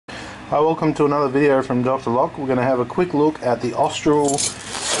Hi, welcome to another video from Dr. Lock. We're going to have a quick look at the Austral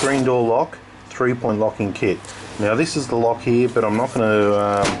screen door lock 3-point locking kit. Now this is the lock here, but I'm not going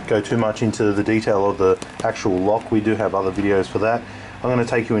to go too much into the detail of the actual lock. We do have other videos for that. I'm going to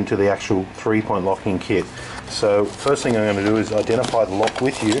take you into the actual 3-point locking kit. So first thing I'm going to do is identify the lock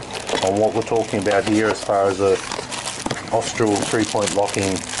with you on what we're talking about here as far as a Austral 3-point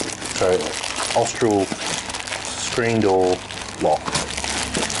locking, so Austral screen door lock.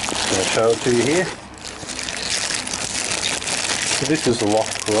 I'm going to show it to you here. So this is the lock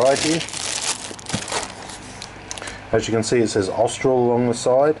right here. As you can see, it says Austral along the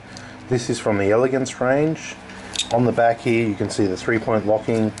side. This is from the Elegance range. On the back here you can see the 3-point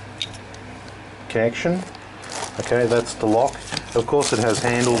locking connection. Okay, that's the lock. Of course it has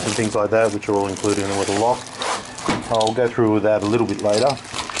handles and things like that, which are all included in with the lock. I'll go through with that a little bit later.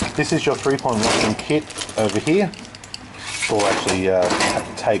 This is your 3-point locking kit over here. It's all actually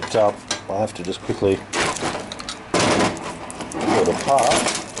taped up. I'll have to just quickly pull it apart.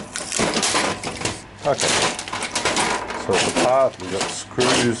 Okay, so it's apart. We've got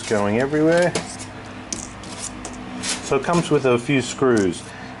screws going everywhere. So it comes with a few screws.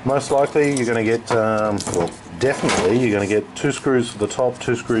 Most likely you're going to get, well, definitely you're going to get 2 screws for the top,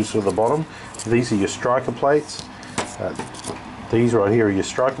 2 screws for the bottom. These are your striker plates. These right here are your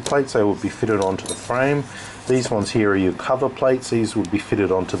striker plates. They will be fitted onto the frame. These ones here are your cover plates. These would be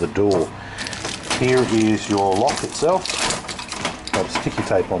fitted onto the door. Here is your lock itself. I'll have sticky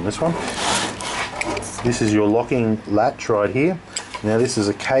tape on this one. This is your locking latch right here. Now this is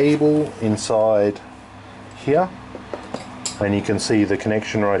a cable inside here, and you can see the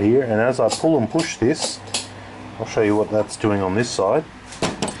connection right here. And as I pull and push this, I'll show you what that's doing on this side.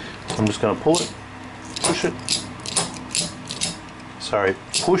 So I'm just going to pull it, push it. Sorry,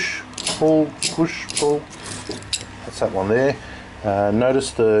 push, pull, push, pull. That's that one there.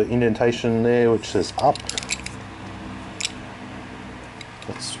 Notice the indentation there which says up.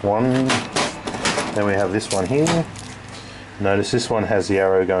 That's one. Then we have this one here. Notice this one has the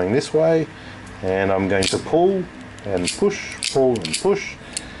arrow going this way, and I'm going to pull and push, pull and push,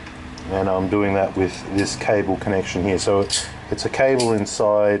 and I'm doing that with this cable connection here. So it's a cable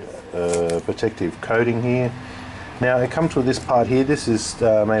inside protective coating here. Now it comes with this part here. This is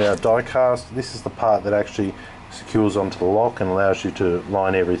made out of die cast. This is the part that actually secures onto the lock and allows you to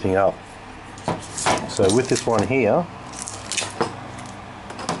line everything up. So with this one here,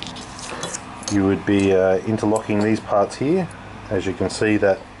 you would be interlocking these parts here. As you can see,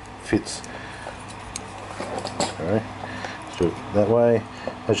 that fits. Sorry, let's do it that way.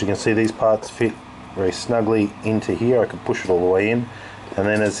 As you can see, these parts fit very snugly into here. I can push it all the way in, and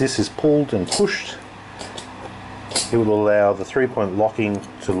then as this is pulled and pushed, it will allow the 3-point locking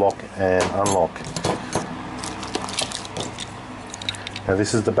to lock and unlock. Now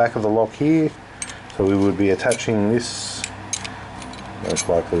this is the back of the lock here, so we would be attaching this most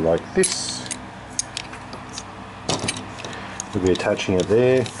likely like this. We'll be attaching it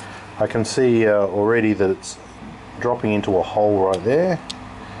there. I can see already that it's dropping into a hole right there,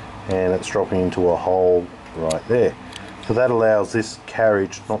 and it's dropping into a hole right there. So that allows this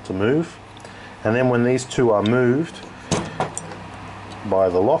carriage not to move. And then when these two are moved by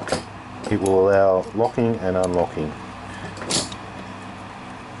the lock, it will allow locking and unlocking.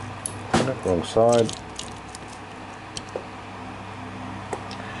 Wrong side.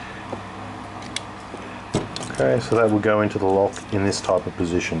 Okay, so that will go into the lock in this type of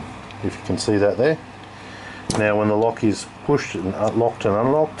position, if you can see that there. Now when the lock is pushed and locked and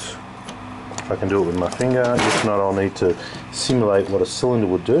unlocked, if I can do it with my finger, if not I'll need to simulate what a cylinder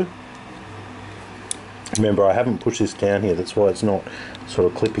would do. Remember, I haven't pushed this down here, that's why it's not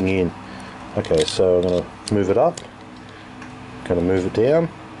sort of clipping in. Okay, so I'm going to move it up, going to move it down,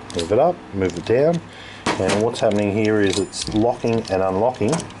 move it up, move it down, and what's happening here is it's locking and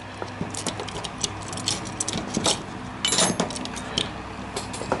unlocking.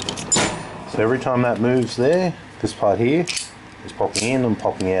 So every time that moves there, this part here is popping in and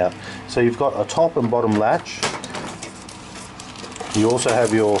popping out. So you've got a top and bottom latch. You also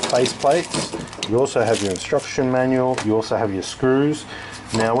have your face plates. You also have your instruction manual. You also have your screws.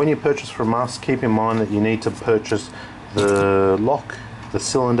 Now when you purchase from us, keep in mind that you need to purchase the lock, the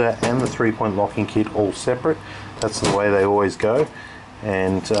cylinder and the 3-point locking kit all separate. That's the way they always go.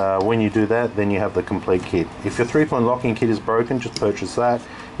 And when you do that, then you have the complete kit. If your 3-point locking kit is broken, just purchase that.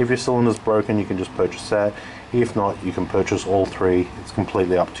 If your cylinder's broken, you can just purchase that. If not, you can purchase all 3. It's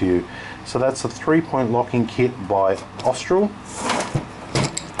completely up to you. So that's the 3-point locking kit by Austral.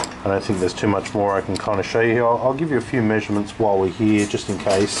 I don't think there's too much more I can kind of show you here. I'll give you a few measurements while we're here, just in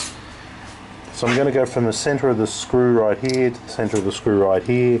case. So I'm going to go from the center of the screw right here to the center of the screw right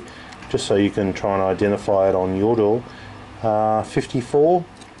here, just so you can try and identify it on your door. 54.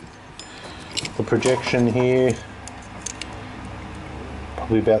 The projection here,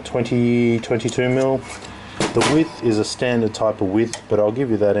 probably about 22 mil. The width is a standard type of width, but I'll give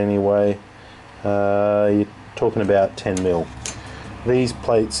you that anyway. You're talking about 10 mil. These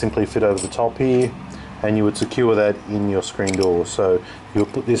plates simply fit over the top here, and you would secure that in your screen door. So you'll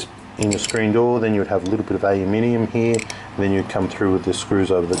put this in your screen door, then you would have a little bit of aluminium here, and then you'd come through with the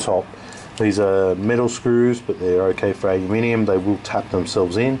screws over the top. These are metal screws, but they're okay for aluminium. They will tap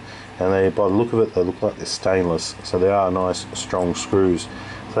themselves in, and they, by the look of it, they look like they're stainless. So they are nice, strong screws.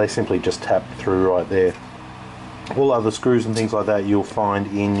 So they simply just tap through right there. All other screws and things like that you'll find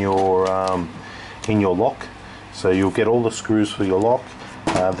in your lock. So you'll get all the screws for your lock.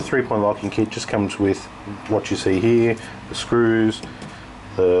 The 3-point locking kit just comes with what you see here: the screws,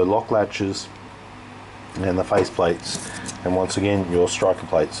 the lock latches, and the face plates, and once again your striker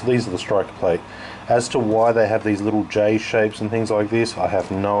plates. So these are the striker plate. As to why they have these little J shapes and things like this, I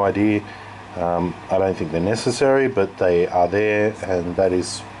have no idea. I don't think they're necessary, but they are there, and that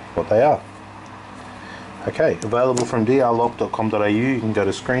is what they are. Okay, available from drlock.com.au. You can go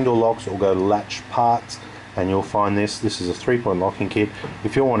to screen door locks or go to latch parts, and you'll find this. This is a 3-point locking kit.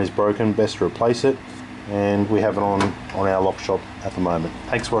 If your one is broken, best to replace it, and we have it on our lock shop at the moment.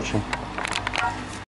 Thanks for watching.